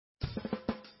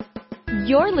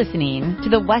You're listening to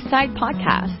the Westside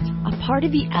Podcast, a part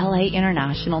of the LA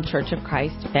International Church of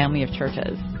Christ family of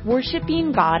churches,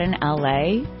 worshiping God in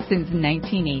LA since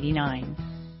 1989.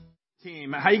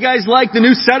 Team, how you guys like the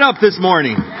new setup this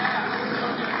morning?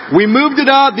 We moved it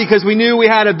up because we knew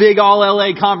we had a big all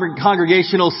LA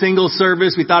congregational single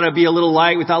service. We thought it'd be a little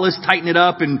light. We thought let's tighten it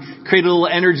up and create a little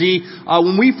energy.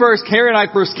 When Carrie and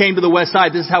I first came to the West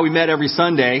Side, this is how we met every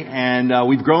Sunday, and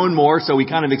we've grown more, so we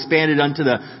kind of expanded onto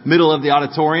the middle of the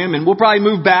auditorium, and we'll probably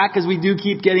move back because we do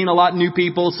keep getting a lot of new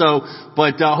people.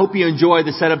 But hope you enjoy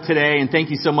the setup today, and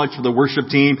thank you so much for the worship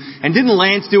team. And didn't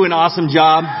Lance do an awesome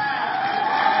job?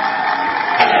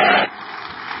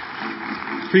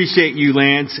 Appreciate you,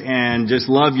 Lance, and just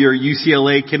love your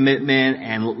UCLA commitment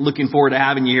and looking forward to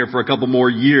having you here for a couple more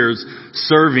years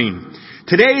serving.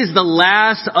 Today is the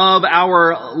last of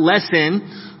our lesson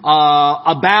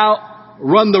about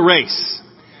Run the Race.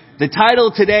 The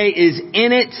title today is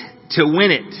In It to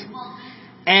Win It.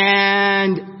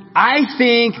 And I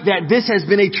think that this has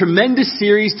been a tremendous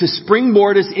series to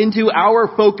springboard us into our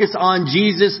focus on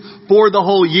Jesus for the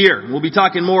whole year. We'll be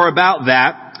talking more about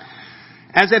that.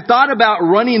 As I thought about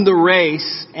running the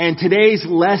race and today's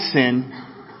lesson,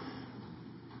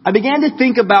 I began to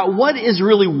think about what is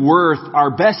really worth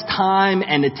our best time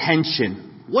and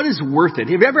attention. What is worth it?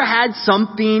 Have you ever had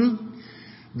something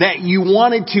that you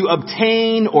wanted to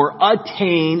obtain or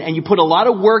attain, and you put a lot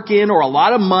of work in or a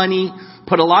lot of money,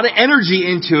 put a lot of energy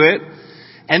into it,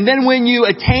 and then when you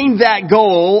attained that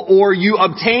goal or you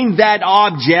obtained that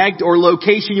object or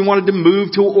location you wanted to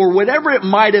move to or whatever it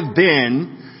might have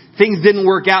been, things didn't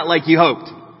work out like you hoped.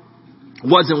 It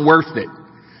wasn't worth it.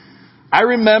 I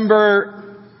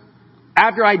remember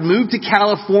after I'd moved to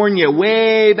California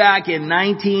way back in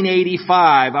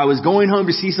 1985, I was going home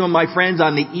to see some of my friends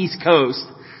on the East Coast.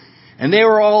 And they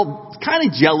were all kind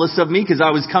of jealous of me because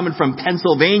I was coming from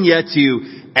Pennsylvania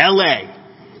to LA.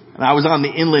 And I was on the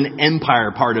Inland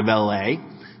Empire part of LA.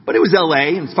 But it was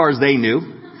LA as far as they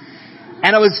knew.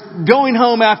 And I was going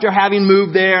home after having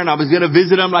moved there, and I was going to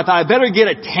visit them. I thought I better get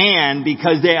a tan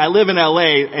because I live in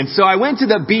LA. And so I went to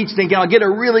the beach thinking I'll get a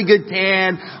really good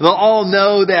tan. They'll all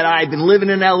know that I've been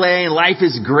living in LA and life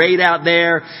is great out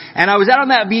there. And I was out on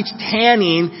that beach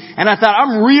tanning, and I thought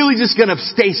I'm really just going to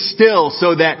stay still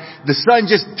so that the sun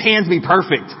just tans me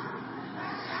perfect.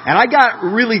 And I got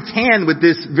really tan with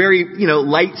this very,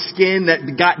 light skin that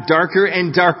got darker and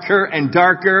darker and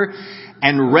darker.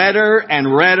 And redder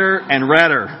and redder and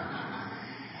redder.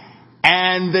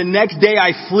 And the next day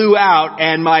I flew out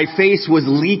and my face was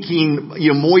leaking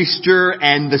moisture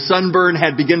and the sunburn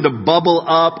had begun to bubble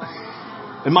up.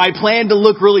 And my plan to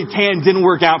look really tan didn't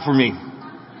work out for me.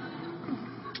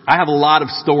 I have a lot of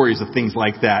stories of things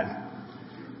like that.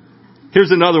 Here's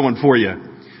another one for you.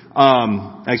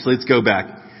 Actually, let's go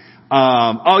back.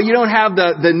 You don't have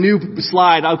the new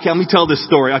slide. Okay, let me tell this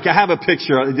story. Okay, I have a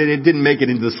picture. It didn't make it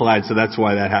into the slide, so that's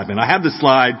why that happened. I have the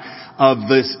slide of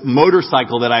this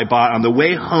motorcycle that I bought on the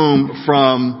way home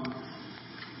from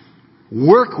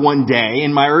work one day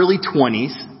in my early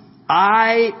 20s.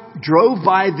 I drove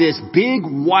by this big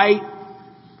white,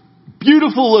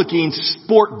 beautiful looking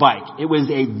sport bike. It was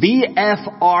a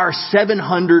VFR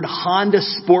 700 Honda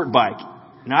sport bike.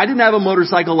 Now, I didn't have a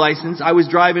motorcycle license. I was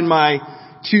driving my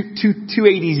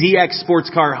 280ZX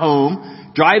sports car home,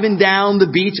 driving down the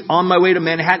beach on my way to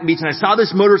Manhattan Beach, and I saw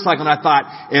this motorcycle, and I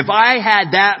thought, if I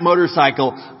had that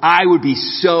motorcycle, I would be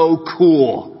so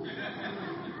cool.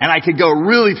 And I could go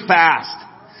really fast.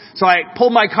 So I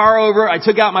pulled my car over, I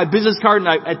took out my business card,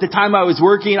 and at the time I was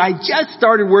working, I just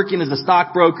started working as a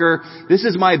stockbroker. This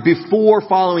is my before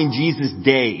following Jesus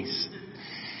days.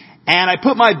 And I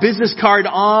put my business card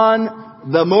on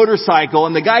the motorcycle,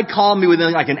 and the guy called me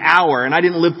within like an hour, and I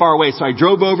didn't live far away, so I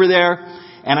drove over there,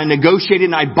 and I negotiated,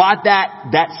 and I bought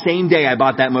that same day I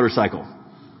bought that motorcycle.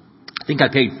 I think I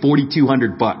paid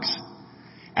 $4,200,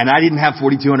 and I didn't have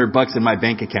 $4,200 in my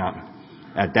bank account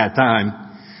at that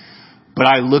time, but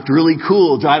I looked really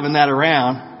cool driving that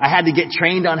around. I had to get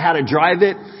trained on how to drive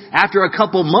it. After a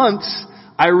couple months,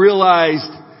 I realized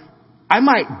I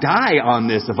might die on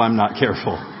this if I'm not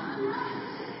careful.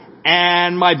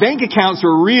 And my bank accounts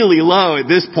were really low at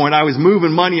this point. I was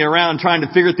moving money around trying to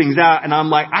figure things out. And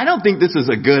I'm like, I don't think this is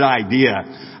a good idea.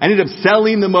 I ended up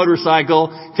selling the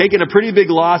motorcycle, taking a pretty big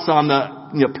loss on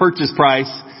the purchase price.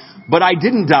 But I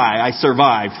didn't die. I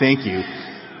survived. Thank you.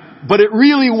 But it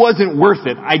really wasn't worth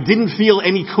it. I didn't feel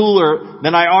any cooler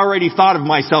than I already thought of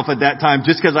myself at that time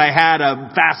just because I had a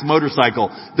fast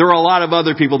motorcycle. There were a lot of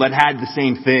other people that had the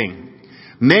same thing.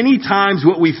 Many times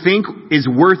what we think is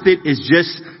worth it is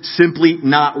just simply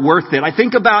not worth it. I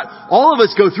think about all of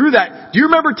us go through that. Do you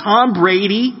remember Tom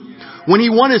Brady when he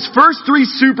won his first 3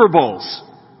 Super Bowls.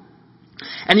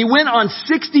 And he went on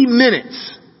 60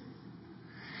 Minutes.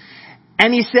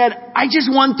 And he said, I just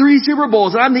won 3 Super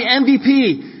Bowls. I'm the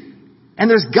MVP. And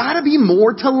there's got to be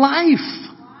more to life.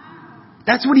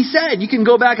 That's what he said. You can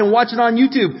go back and watch it on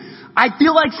YouTube. I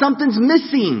feel like something's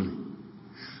missing.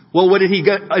 Well, what did he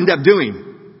end up doing?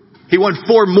 He won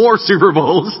 4 more Super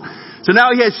Bowls. So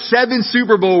now he has 7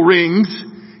 Super Bowl rings.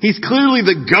 He's clearly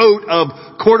the GOAT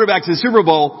of quarterbacks in the Super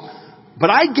Bowl. But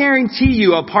I guarantee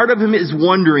you a part of him is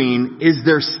wondering, is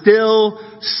there still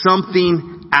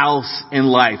something else in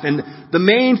life? And the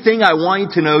main thing I want you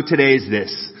to know today is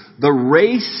this. The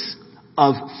race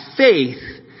of faith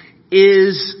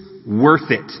is worth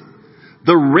it.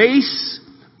 The race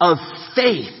of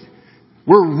faith.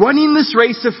 We're running this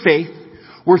race of faith.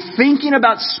 We're thinking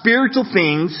about spiritual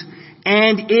things,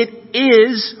 and it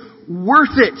is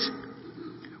worth it.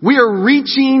 We are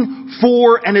reaching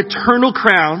for an eternal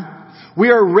crown. We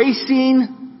are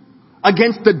racing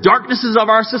against the darknesses of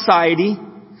our society.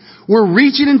 We're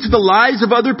reaching into the lives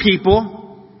of other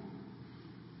people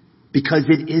because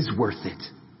it is worth it.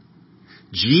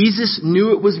 Jesus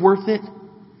knew it was worth it.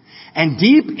 And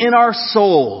deep in our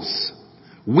souls,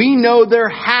 we know there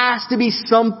has to be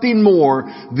something more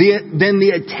than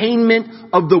the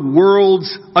attainment of the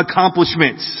world's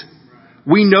accomplishments.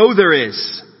 We know there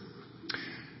is.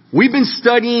 We've been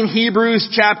studying Hebrews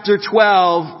chapter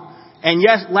 12. And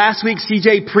yes, last week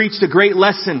CJ preached a great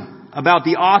lesson about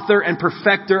the author and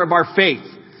perfecter of our faith.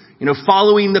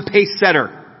 Following the pace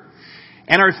setter.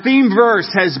 And our theme verse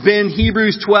has been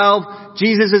Hebrews 12.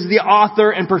 Jesus is the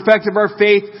author and perfecter of our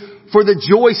faith. For the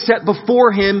joy set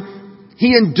before him,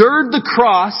 he endured the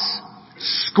cross,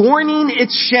 scorning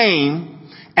its shame,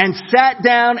 and sat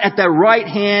down at the right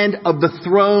hand of the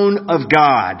throne of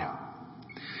God.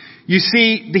 You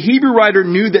see, the Hebrew writer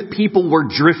knew that people were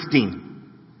drifting.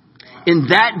 In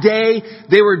that day,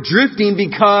 they were drifting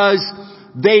because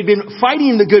they'd been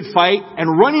fighting the good fight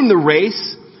and running the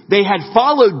race. They had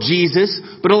followed Jesus,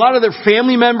 but a lot of their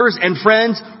family members and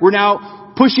friends were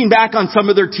now pushing back on some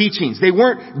of their teachings.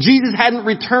 Jesus hadn't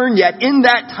returned yet. In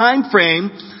that time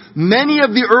frame, many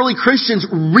of the early Christians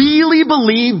really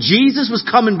believed Jesus was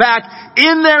coming back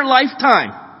in their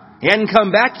lifetime. He hadn't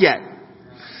come back yet.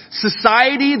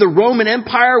 Society, the Roman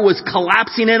Empire, was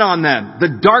collapsing in on them.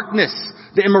 The darkness,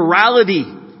 the immorality,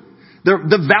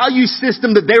 the value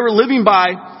system that they were living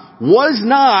by was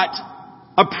not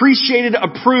appreciated,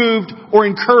 approved, or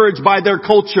encouraged by their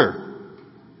culture.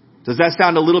 Does that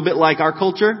sound a little bit like our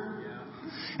culture?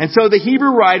 And so the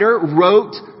Hebrew writer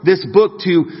wrote this book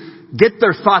to get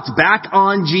their thoughts back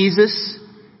on Jesus,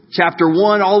 chapter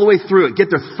 1 all the way through it. Get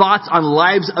their thoughts on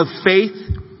lives of faith,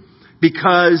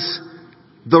 because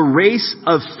the race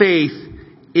of faith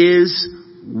is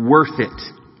worth it.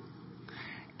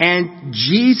 And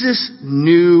Jesus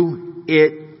knew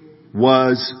it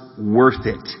was worth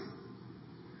it.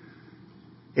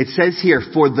 It says here,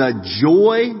 for the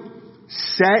joy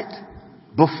set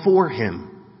before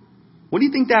him. What do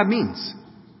you think that means?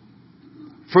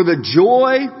 For the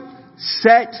joy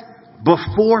set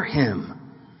before him,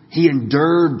 he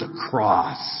endured the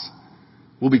cross.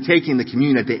 We'll be taking the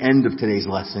communion at the end of today's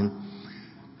lesson.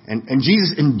 And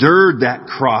Jesus endured that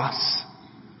cross.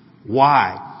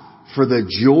 Why? For the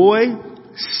joy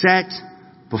set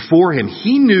before him.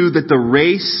 He knew that the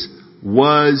race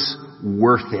was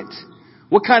worth it.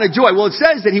 What kind of joy? Well, it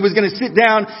says that he was going to sit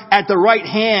down at the right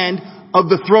hand of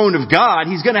the throne of God.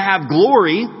 He's going to have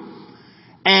glory.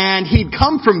 And he'd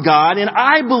come from God. And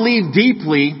I believe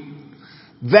deeply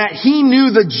that he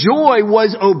knew the joy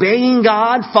was obeying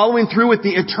God, following through with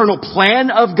the eternal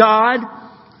plan of God.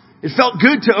 It felt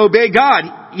good to obey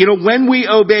God. When we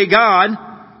obey God,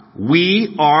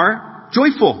 we are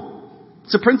joyful.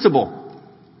 It's a principle.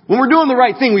 When we're doing the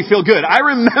right thing, we feel good. I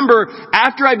remember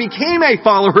after I became a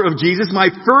follower of Jesus, my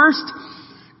first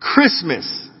Christmas,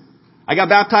 I got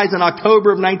baptized in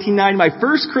October of 1990. My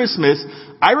first Christmas,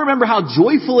 I remember how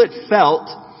joyful it felt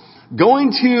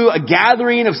going to a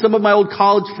gathering of some of my old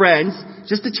college friends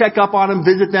just to check up on them,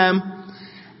 visit them,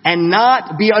 and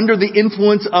not be under the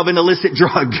influence of an illicit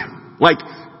drug.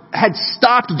 Had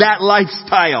stopped that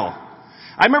lifestyle.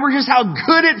 I remember just how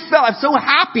good it felt. I'm so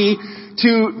happy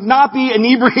to not be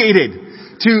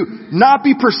inebriated, to not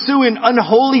be pursuing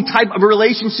unholy type of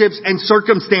relationships and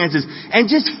circumstances, and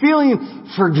just feeling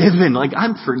forgiven.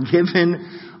 I'm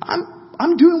forgiven.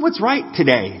 I'm doing what's right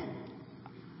today.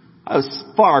 I was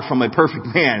far from a perfect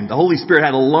man. The Holy Spirit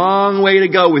had a long way to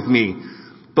go with me.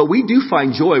 But we do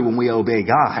find joy when we obey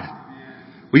God.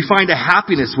 We find a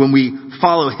happiness when we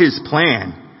follow his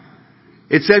plan.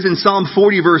 It says in Psalm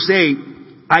 40 verse 8,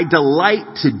 I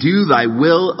delight to do thy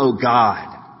will, O God.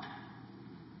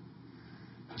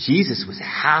 Jesus was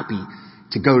happy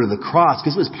to go to the cross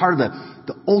because it was part of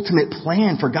the ultimate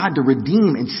plan for God to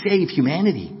redeem and save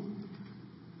humanity.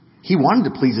 He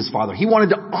wanted to please his Father. He wanted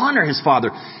to honor his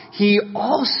Father. He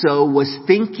also was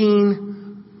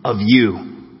thinking of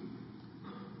you.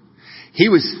 He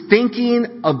was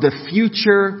thinking of the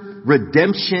future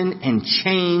redemption and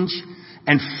change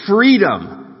and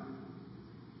freedom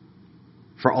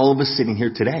for all of us sitting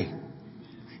here today.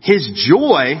 His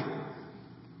joy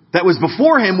that was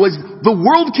before him was the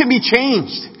world can be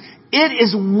changed. It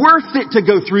is worth it to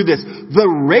go through this. The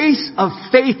race of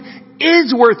faith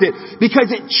is worth it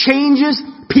because it changes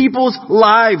people's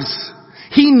lives.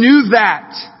 He knew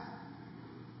that.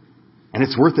 And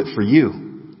it's worth it for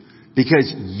you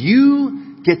because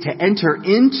you get to enter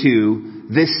into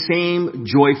this same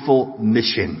joyful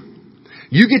mission.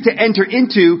 You get to enter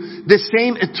into the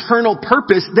same eternal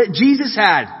purpose that Jesus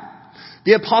had.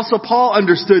 The Apostle Paul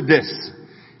understood this.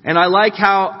 And I like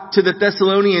how to the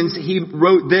Thessalonians he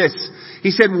wrote this. He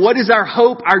said, what is our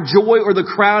hope, our joy, or the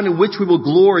crown in which we will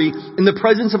glory in the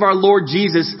presence of our Lord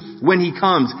Jesus when he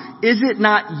comes? Is it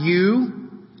not you?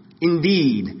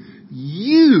 Indeed,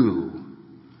 you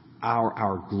are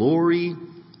our glory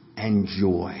and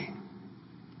joy.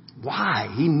 Why?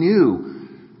 He knew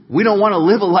we don't want to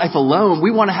live a life alone.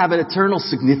 We want to have an eternal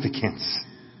significance.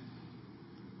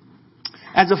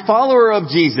 As a follower of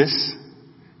Jesus,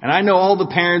 and I know all the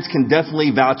parents can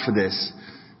definitely vouch for this,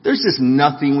 there's just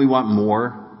nothing we want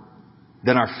more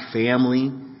than our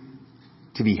family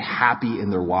to be happy in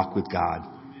their walk with God.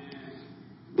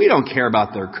 We don't care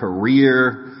about their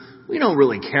career. We don't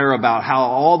really care about how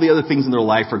all the other things in their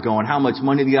life are going, how much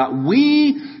money they got.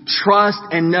 We trust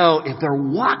and know if they're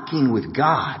walking with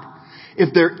God,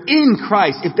 if they're in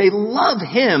Christ, if they love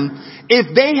him,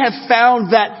 if they have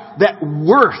found that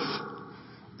worth,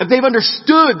 if they've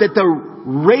understood that the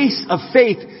race of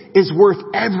faith is worth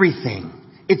everything,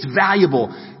 it's valuable,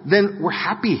 then we're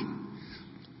happy.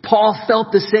 Paul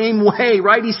felt the same way,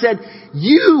 right? He said,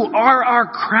 you are our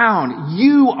crown.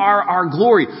 You are our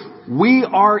glory. We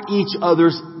are each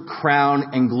other's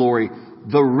crown and glory.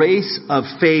 The race of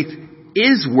faith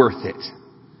is worth it.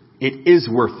 It is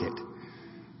worth it.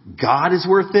 God is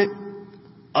worth it.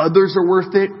 Others are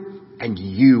worth it. And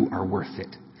you are worth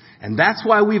it. And that's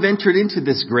why we've entered into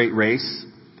this great race.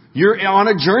 You're on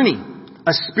a journey,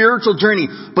 a spiritual journey,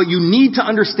 but you need to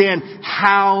understand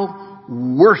how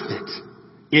worth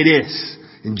it is.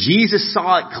 And Jesus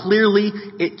saw it clearly.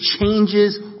 It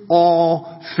changes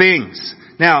all things.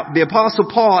 Now, the Apostle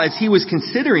Paul, as he was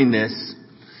considering this,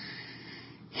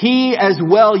 he as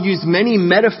well used many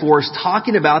metaphors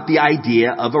talking about the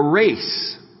idea of a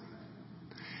race.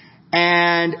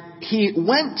 And he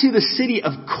went to the city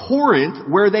of Corinth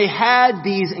where they had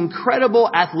these incredible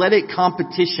athletic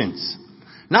competitions.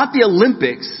 Not the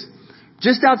Olympics.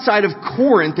 Just outside of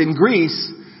Corinth in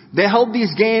Greece, they held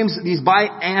these games, these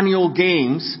biannual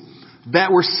games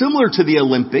that were similar to the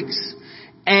Olympics.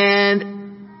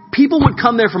 And people would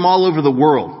come there from all over the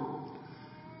world.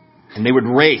 And they would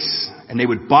race, and they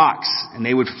would box, and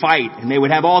they would fight, and they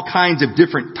would have all kinds of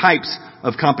different types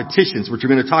of competitions, which we're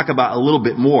going to talk about a little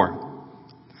bit more.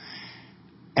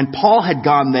 And Paul had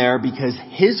gone there because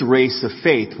his race of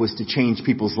faith was to change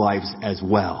people's lives as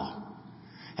well.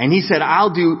 And he said,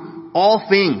 I'll do all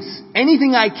things,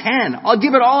 anything I can. I'll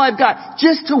give it all I've got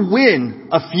just to win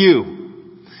a few.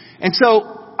 And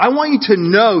so I want you to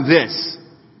know this.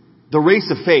 The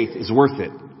race of faith is worth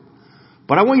it.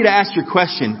 But I want you to ask your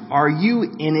question, are you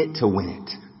in it to win it?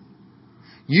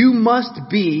 You must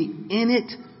be in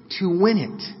it to win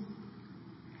it.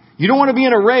 You don't want to be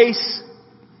in a race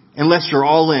unless you're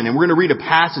all in. And we're going to read a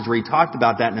passage where he talked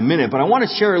about that in a minute. But I want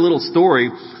to share a little story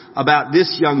about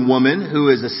this young woman who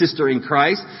is a sister in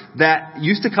Christ that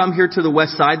used to come here to the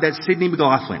west side. That's Sydney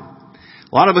McLaughlin.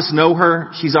 A lot of us know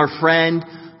her. She's our friend.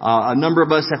 A number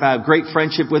of us have had a great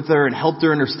friendship with her and helped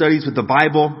her in her studies with the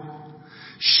Bible.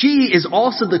 She is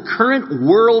also the current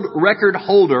world record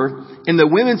holder in the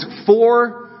women's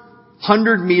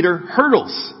 400-meter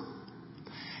hurdles.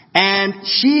 And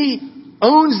she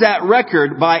owns that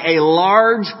record by a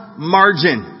large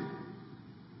margin.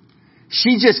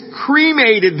 She just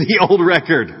cremated the old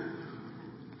record.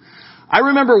 I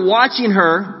remember watching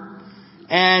her,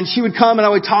 and she would come and I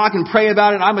would talk and pray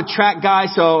about it. I'm a track guy,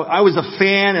 so I was a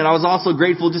fan, and I was also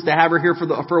grateful just to have her here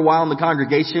for a while in the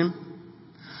congregation.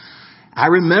 I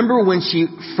remember when she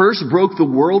first broke the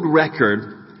world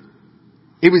record,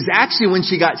 it was actually when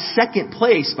she got second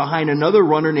place behind another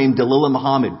runner named Dalilah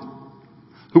Muhammad,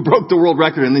 who broke the world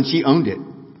record, and then she owned it.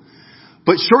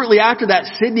 But shortly after that,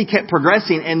 Sydney kept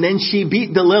progressing, and then she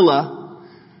beat Delilah,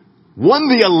 won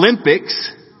the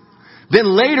Olympics, then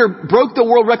later broke the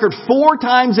world record 4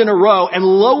 times in a row and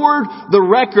lowered the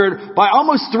record by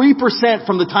almost 3%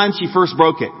 from the time she first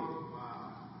broke it.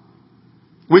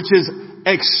 Which is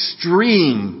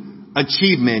extreme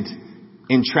achievement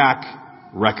in track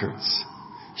records.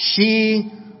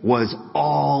 She was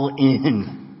all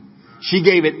in. She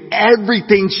gave it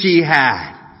everything she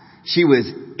had. She was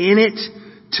in it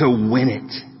to win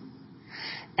it.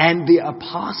 And the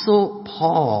Apostle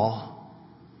Paul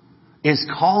is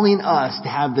calling us to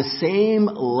have the same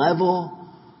level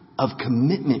of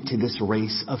commitment to this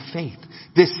race of faith.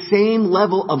 This same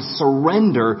level of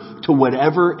surrender to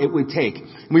whatever it would take.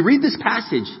 And we read this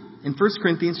passage in 1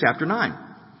 Corinthians chapter 9.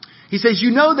 He says,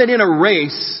 you know that in a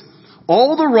race,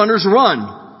 all the runners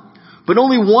run, but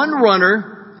only one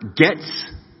runner gets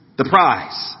the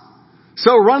prize.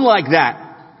 So run like that.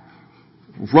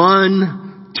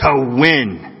 Run to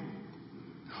win.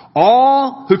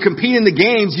 All who compete in the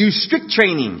games use strict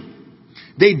training.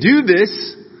 They do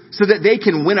this so that they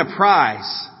can win a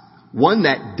prize, one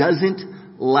that doesn't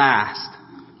last.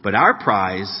 But our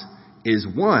prize is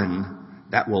one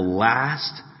that will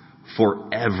last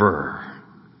forever.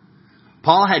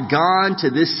 Paul had gone to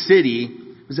this city.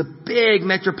 It was a big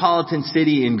metropolitan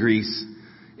city in Greece,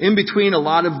 in between a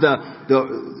lot of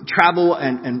the travel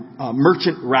and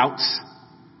merchant routes.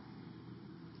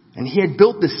 And he had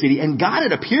built this city, and God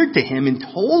had appeared to him and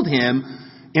told him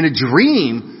in a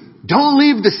dream, don't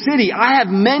leave the city. I have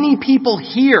many people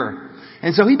here.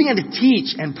 And so he began to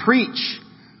teach and preach.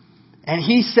 And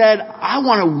he said, I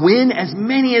want to win as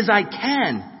many as I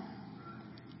can.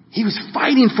 He was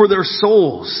fighting for their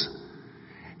souls.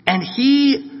 And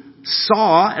he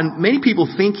saw, and many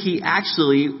people think he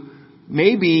actually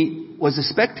maybe was a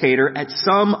spectator at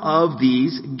some of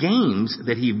these games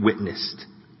that he witnessed.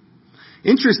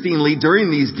 Interestingly,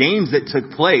 during these games that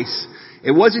took place,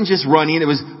 it wasn't just running, it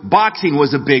was boxing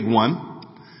was a big one.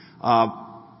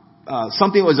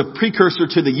 Something that was a precursor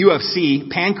to the UFC,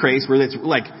 pancrase, where it's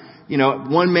like,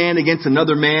 one man against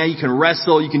another man. You can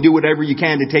wrestle, you can do whatever you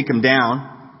can to take them down.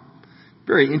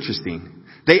 Very interesting.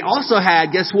 They also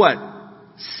had, guess what?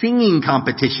 Singing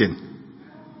competition.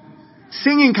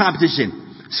 Singing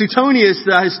competition. Suetonius,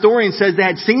 the historian, says they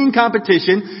had singing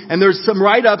competition, and there's some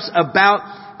write-ups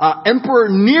about Emperor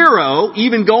Nero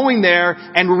even going there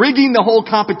and rigging the whole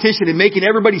competition and making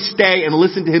everybody stay and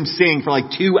listen to him sing for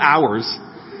like 2 hours.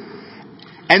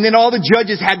 And then all the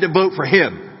judges had to vote for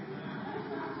him.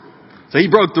 So he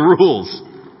broke the rules.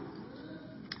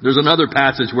 There's another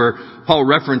passage where Paul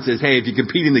references, hey, if you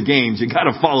compete in the games, you got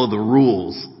to follow the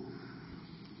rules.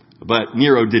 But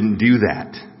Nero didn't do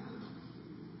that.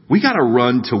 We got to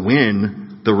run to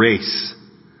win the race.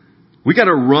 We got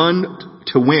to run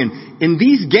to win. In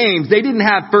these games, they didn't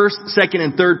have first, second,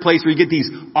 and third place where you get these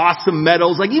awesome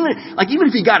medals. Even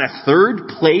if you got a third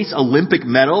place Olympic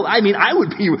medal, I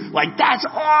would be like, that's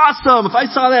awesome. If I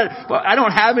saw that, but I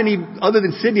don't have any other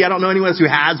than Sydney. I don't know anyone else who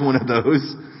has one of those.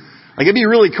 It'd be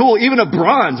really cool. Even a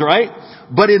bronze, right?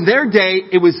 But in their day,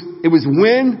 it was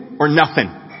win or nothing.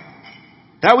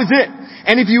 That was it.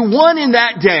 And if you won in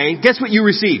that day, guess what you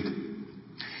received?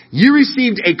 You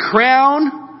received a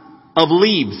crown of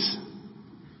leaves.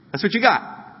 That's what you got.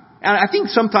 And I think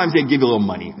sometimes they'd give you a little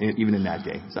money, even in that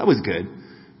day. So that was good.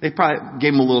 They probably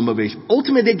gave them a little motivation.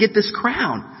 Ultimately, they get this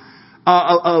crown.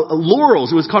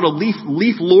 Laurels. It was called a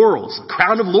leaf laurels. A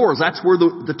crown of laurels. That's where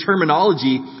the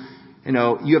terminology,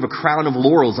 you have a crown of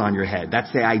laurels on your head.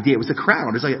 That's the idea. It was a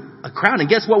crown. It's like a crown. And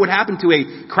guess what would happen to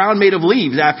a crown made of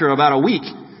leaves after about a week?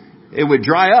 It would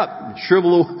dry up,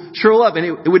 shrivel up, and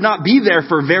it would not be there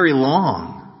for very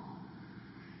long.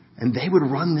 And they would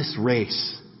run this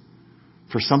race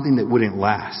for something that wouldn't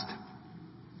last.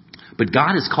 But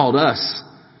God has called us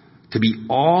to be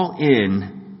all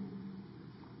in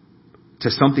to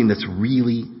something that's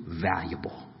really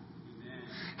valuable.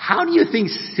 How do you think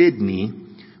Sydney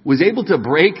was able to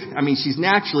break? She's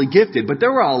naturally gifted, but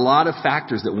there were a lot of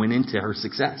factors that went into her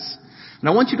success. And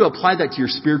I want you to apply that to your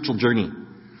spiritual journey.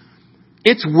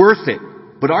 It's worth it,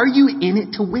 but are you in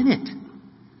it to win it?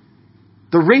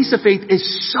 The race of faith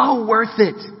is so worth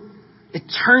it.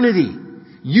 Eternity.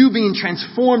 You being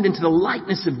transformed into the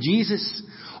likeness of Jesus.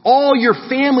 All your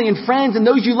family and friends and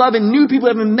those you love and new people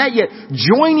who haven't met yet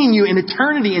joining you in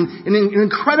eternity in an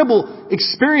incredible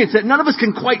experience that none of us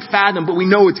can quite fathom, but we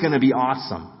know it's going to be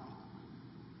awesome.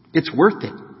 It's worth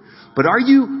it. But are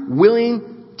you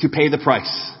willing to pay the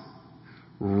price?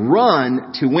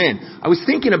 Run to win. I was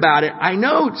thinking about it. I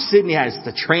know Sydney has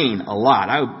to train a lot.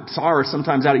 I saw her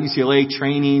sometimes out at UCLA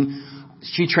training.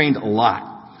 She trained a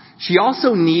lot. She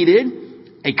also needed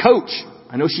a coach.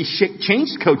 I know she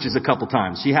changed coaches a couple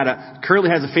times. She currently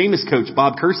has a famous coach,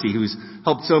 Bob Kersey, who's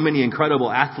helped so many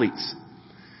incredible athletes.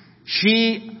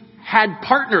 She had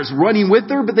partners running with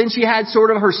her, but then she had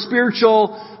sort of her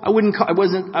spiritual, I wouldn't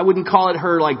call it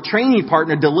her like training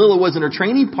partner. Delilah wasn't her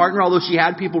training partner, although she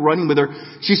had people running with her.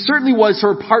 She certainly was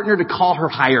her partner to call her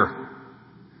higher.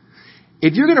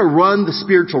 If you're going to run the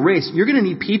spiritual race, you're going to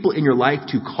need people in your life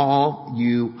to call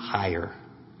you higher.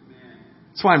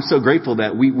 That's why I'm so grateful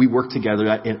that we work together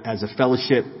as a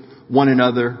fellowship, one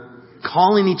another,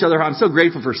 calling each other. I'm so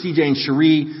grateful for CJ and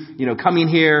Cherie, coming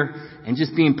here and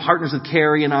just being partners with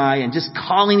Carrie and I and just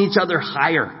calling each other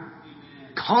higher.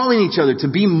 Calling each other to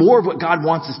be more of what God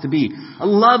wants us to be. I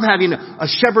love having a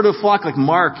shepherd of flock like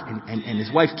Mark and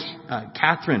his wife,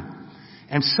 Catherine.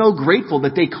 And I'm so grateful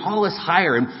that they call us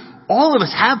higher. And all of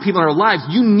us have people in our lives.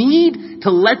 You need to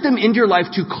let them into your life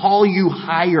to call you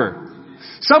higher.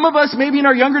 Some of us, maybe in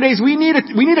our younger days, we need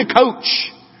a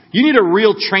coach. You need a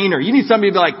real trainer. You need somebody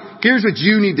to be like, here's what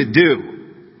you need to do.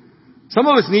 Some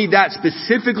of us need that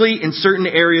specifically in certain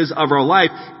areas of our life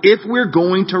if we're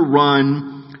going to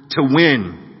run to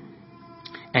win.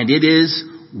 And it is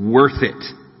worth it.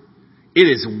 It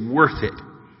is worth it.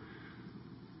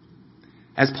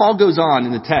 As Paul goes on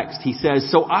in the text, he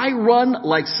says, so I run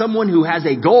like someone who has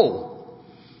a goal.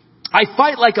 I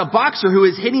fight like a boxer who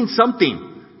is hitting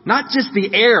something, not just the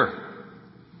air.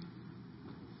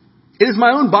 It is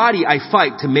my own body I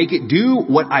fight to make it do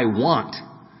what I want.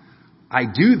 I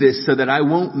do this so that I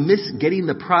won't miss getting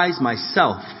the prize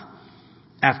myself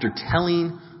after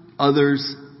telling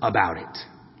others about it.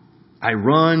 I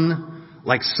run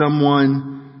like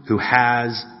someone who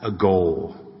has a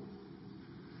goal.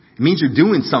 It means you're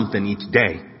doing something each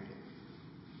day.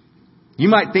 You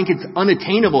might think it's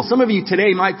unattainable. Some of you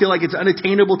today might feel like it's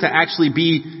unattainable to actually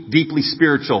be deeply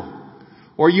spiritual.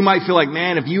 Or you might feel like,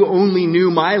 man, if you only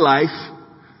knew my life,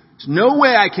 there's no way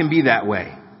I can be that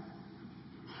way.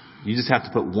 You just have to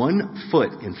put one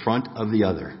foot in front of the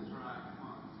other.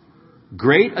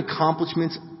 Great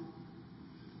accomplishments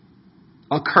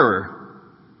occur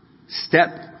step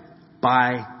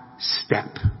by step.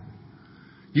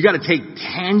 You got to take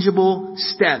tangible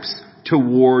steps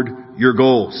toward your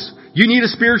goals. You need a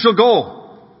spiritual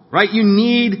goal, right? You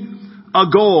need a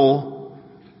goal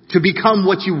to become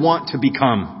what you want to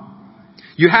become.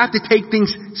 You have to take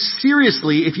things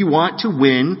seriously if you want to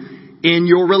win in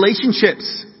your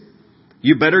relationships.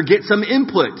 You better get some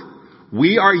input.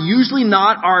 We are usually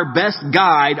not our best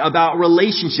guide about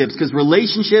relationships because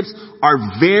relationships are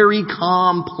very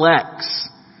complex.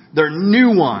 They're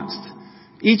nuanced.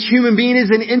 Each human being is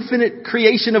an infinite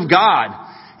creation of God.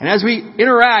 And as we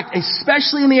interact,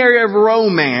 especially in the area of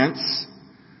romance,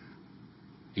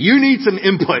 you need some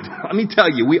input. Let me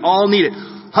tell you, we all need it.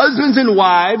 Husbands and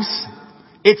wives,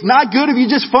 it's not good if you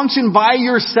just function by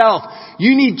yourself.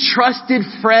 You need trusted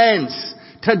friends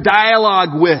to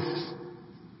dialogue with.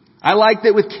 I like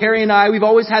that with Carrie and I, we've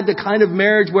always had the kind of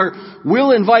marriage where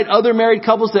we'll invite other married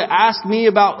couples to ask me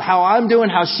about how I'm doing,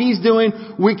 how she's doing.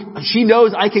 She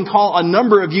knows I can call a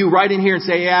number of you right in here and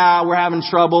say, yeah, we're having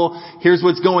trouble. Here's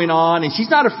what's going on. And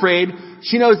she's not afraid.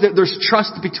 She knows that there's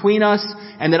trust between us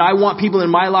and that I want people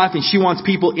in my life and she wants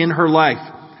people in her life.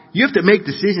 You have to make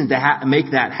decisions to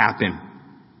make that happen.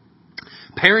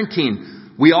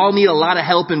 Parenting. We all need a lot of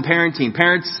help in parenting.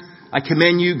 Parents, I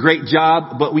commend you. Great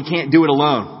job, but we can't do it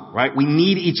alone. Right? We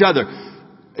need each other.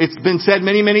 It's been said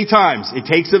many, many times. It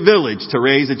takes a village to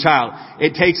raise a child.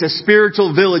 It takes a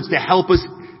spiritual village to help us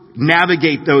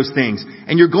navigate those things.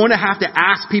 And you're going to have to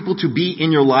ask people to be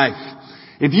in your life.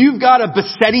 If you've got a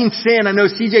besetting sin, I know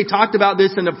CJ talked about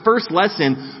this in the first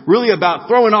lesson, really about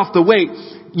throwing off the weight.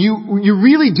 You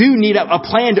really do need a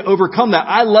plan to overcome that.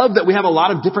 I love that we have a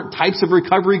lot of different types of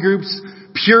recovery groups,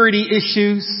 purity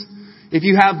issues. If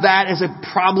you have that as a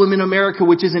problem in America,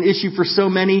 which is an issue for so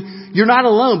many, you're not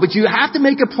alone. But you have to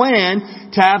make a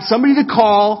plan to have somebody to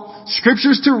call,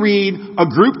 scriptures to read, a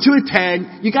group to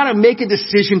attend. You got to make a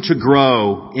decision to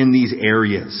grow in these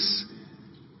areas.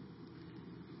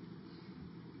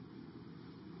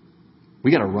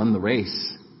 We got to run the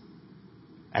race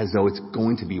as though it's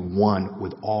going to be won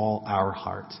with all our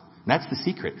heart. And that's the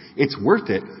secret. It's worth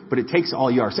it, but it takes all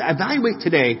you are. So evaluate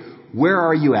today, where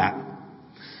are you at?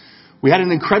 We had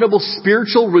an incredible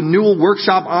spiritual renewal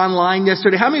workshop online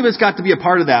yesterday. How many of us got to be a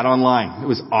part of that online? It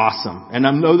was awesome. And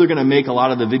I know they're going to make a lot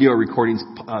of the video recordings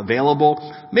available.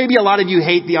 Maybe a lot of you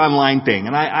hate the online thing.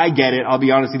 And I get it. I'll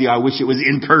be honest with you. I wish it was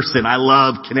in person. I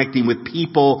love connecting with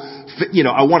people. You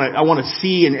know, I want to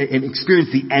see and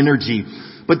experience the energy.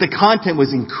 But the content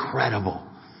was incredible.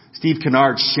 Steve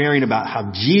Kennard sharing about how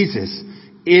Jesus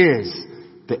is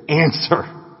the answer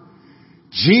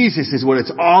Jesus is what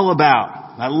it's all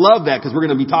about. I love that because we're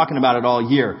going to be talking about it all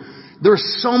year. There's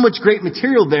so much great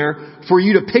material there for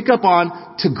you to pick up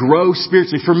on to grow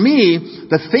spiritually. For me,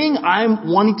 the thing I'm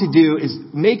wanting to do is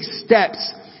make steps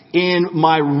in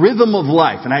my rhythm of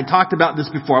life. And I talked about this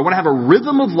before. I want to have a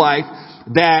rhythm of life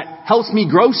that helps me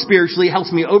grow spiritually,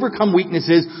 helps me overcome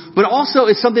weaknesses, but also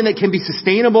is something that can be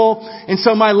sustainable. And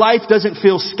so my life doesn't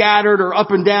feel scattered or up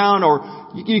and down,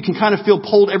 or you can kind of feel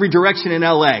pulled every direction in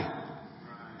LA.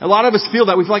 A lot of us feel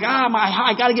that. We feel like,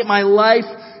 I got to get my life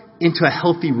into a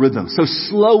healthy rhythm. So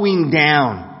slowing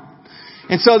down.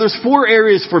 And so there's 4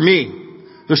 areas for me.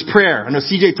 There's prayer. I know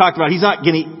CJ talked about he's not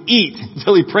going to eat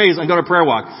until he prays and go to prayer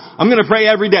walk. I'm going to pray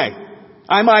every day.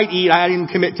 I might eat. I didn't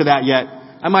commit to that yet.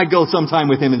 I might go sometime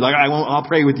with him and like, I'll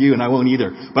pray with you and I won't either.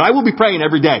 But I will be praying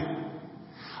every day.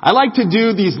 I like to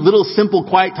do these little simple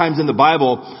quiet times in the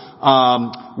Bible,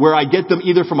 where I get them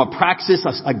either from a praxis,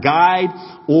 a guide,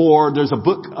 or there's a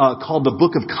book called the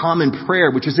Book of Common Prayer,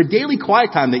 which is a daily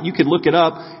quiet time that you could look it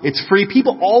up. It's free.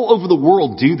 People all over the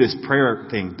world do this prayer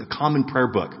thing, the Common Prayer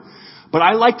book. But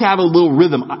I like to have a little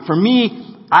rhythm. For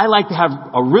me, I like to have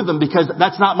a rhythm because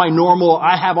that's not my normal.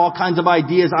 I have all kinds of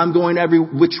ideas. I'm going every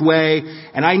which way,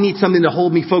 and I need something to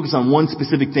hold me focused on one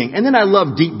specific thing. And then I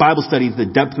love deep Bible studies, the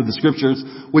depth of the scriptures,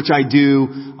 which I do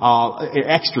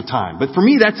extra time. But for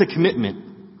me, that's a commitment.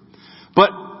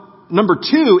 But number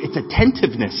 2, it's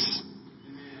attentiveness.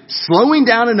 Slowing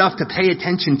down enough to pay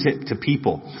attention to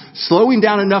people. Slowing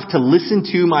down enough to listen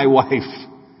to my wife.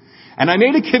 And I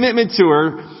made a commitment to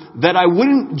her that I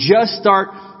wouldn't just start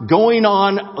going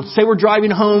on, let's say we're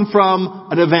driving home from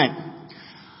an event.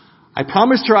 I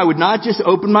promised her I would not just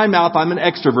open my mouth, I'm an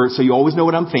extrovert, so you always know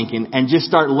what I'm thinking, and just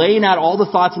start laying out all the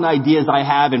thoughts and ideas I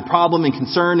have and problem and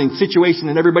concern and situation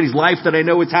in everybody's life that I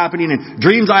know what's happening and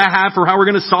dreams I have for how we're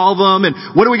going to solve them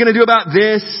and what are we going to do about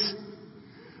this.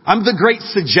 I'm the great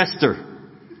suggester.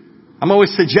 I'm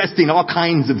always suggesting all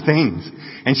kinds of things.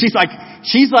 And she's like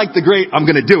the great, I'm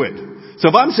going to do it. So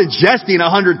if I'm suggesting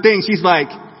 100 things, she's like,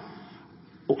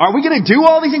 are we going to do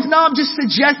all these things? No, I'm just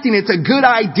suggesting it's a good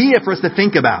idea for us to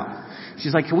think about.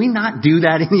 She's like, can we not do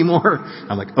that anymore?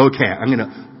 I'm like, okay, I'm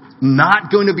not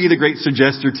going to be the great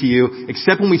suggester to you,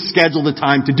 except when we schedule the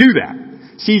time to do that.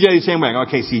 CJ the same way.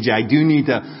 Okay, CJ, I do need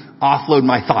to offload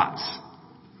my thoughts.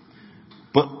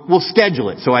 But we'll schedule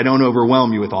it so I don't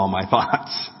overwhelm you with all my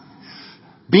thoughts.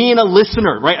 Being a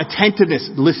listener, right?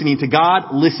 Attentiveness, listening to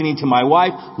God, listening to my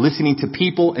wife, listening to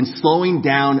people, and slowing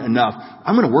down enough.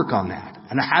 I'm going to work on that.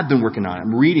 And I have been working on it.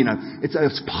 I'm reading it.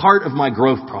 It's part of my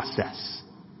growth process.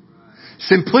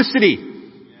 Simplicity.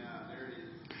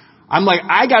 I'm like,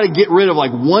 I got to get rid of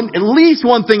at least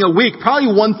one thing a week,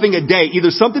 probably one thing a day,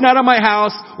 either something out of my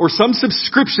house or some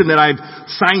subscription that I've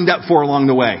signed up for along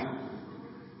the way.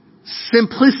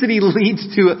 Simplicity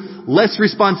leads to less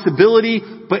responsibility,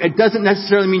 but it doesn't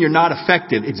necessarily mean you're not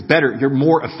effective. It's better. You're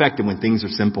more effective when things are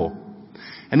simple.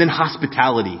 And then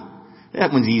hospitality.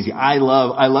 That one's easy. I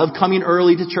love coming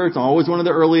early to church. I'm always one of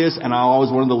the earliest and I'm always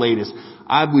one of the latest.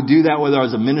 I would do that whether I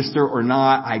was a minister or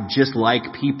not. I just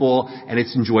like people and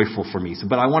it's enjoyable for me.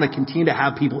 But I want to continue to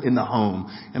have people in the home.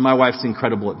 And my wife's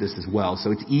incredible at this as well.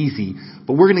 So it's easy.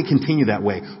 But we're going to continue that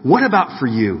way. What about for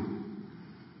you?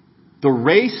 The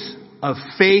race of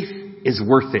faith is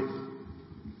worth it.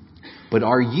 But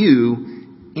are you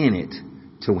in it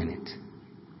to win it?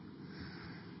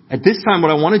 At this time, what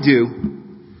I want to do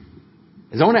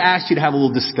is I want to ask you to have a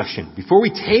little discussion. Before we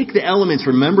take the elements,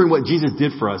 remembering what Jesus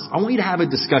did for us, I want you to have a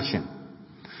discussion.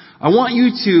 I want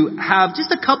you to have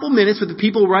just a couple minutes with the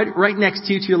people right next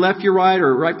to you, to your left, your right,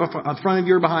 or right in front of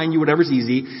you or behind you, whatever's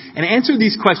easy, and answer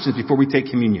these questions before we take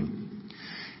communion.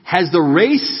 Has the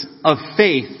race of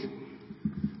faith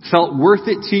felt worth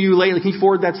it to you lately? Can you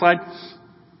forward that slide?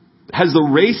 Has the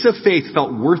race of faith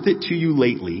felt worth it to you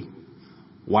lately?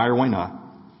 Why or why not?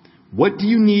 What do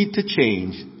you need to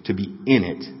change to be in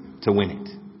it to win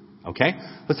it? Okay?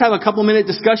 Let's have a couple minute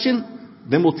discussion.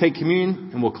 Then we'll take communion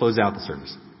and we'll close out the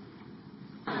service.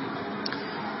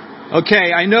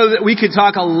 Okay, I know that we could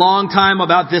talk a long time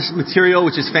about this material,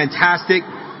 which is fantastic.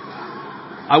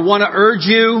 I want to urge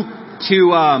you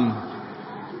to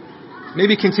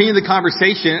maybe continue the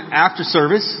conversation after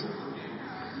service.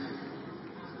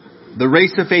 The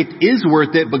race of faith is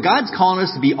worth it, but God's calling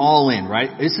us to be all in,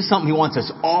 right? This is something He wants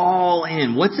us all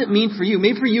in. What's it mean for you?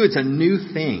 Maybe for you it's a new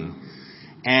thing.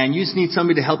 And you just need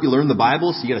somebody to help you learn the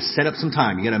Bible, so you got to set up some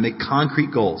time. You got to make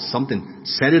concrete goals, something,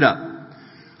 set it up.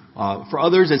 For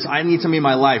others, it's I need something in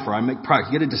my life, or I make progress.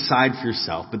 You got to decide for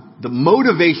yourself. But the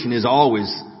motivation is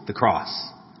always the cross.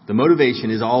 The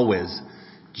motivation is always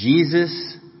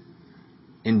Jesus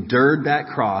endured that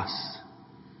cross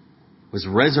was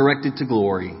resurrected to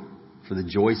glory for the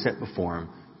joy set before him,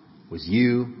 was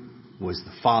you, was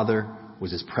the Father,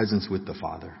 was his presence with the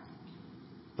Father.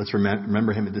 Let's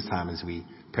remember him at this time as we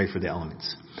pray for the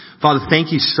elements. Father,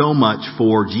 thank you so much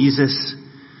for Jesus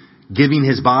giving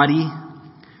his body,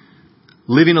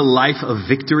 living a life of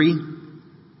victory,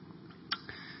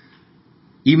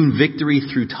 even victory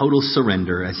through total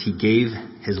surrender as he gave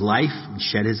his life and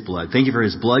shed his blood. Thank you for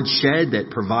his blood shed that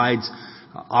provides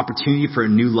opportunity for a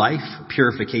new life,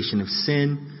 purification of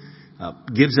sin,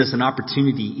 gives us an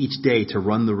opportunity each day to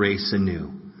run the race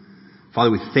anew.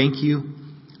 Father, we thank you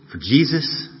for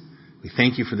Jesus. We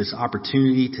thank you for this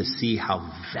opportunity to see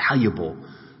how valuable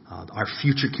our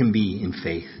future can be in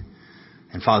faith.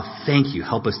 And Father, thank you.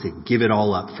 Help us to give it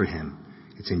all up for him.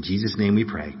 It's in Jesus' name we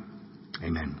pray.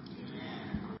 Amen.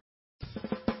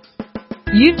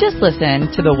 You've just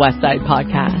listened to the Westside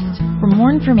Podcast. For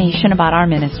more information about our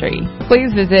ministry,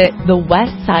 please visit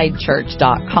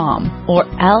thewestsidechurch.com or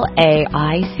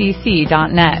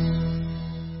laicc.net.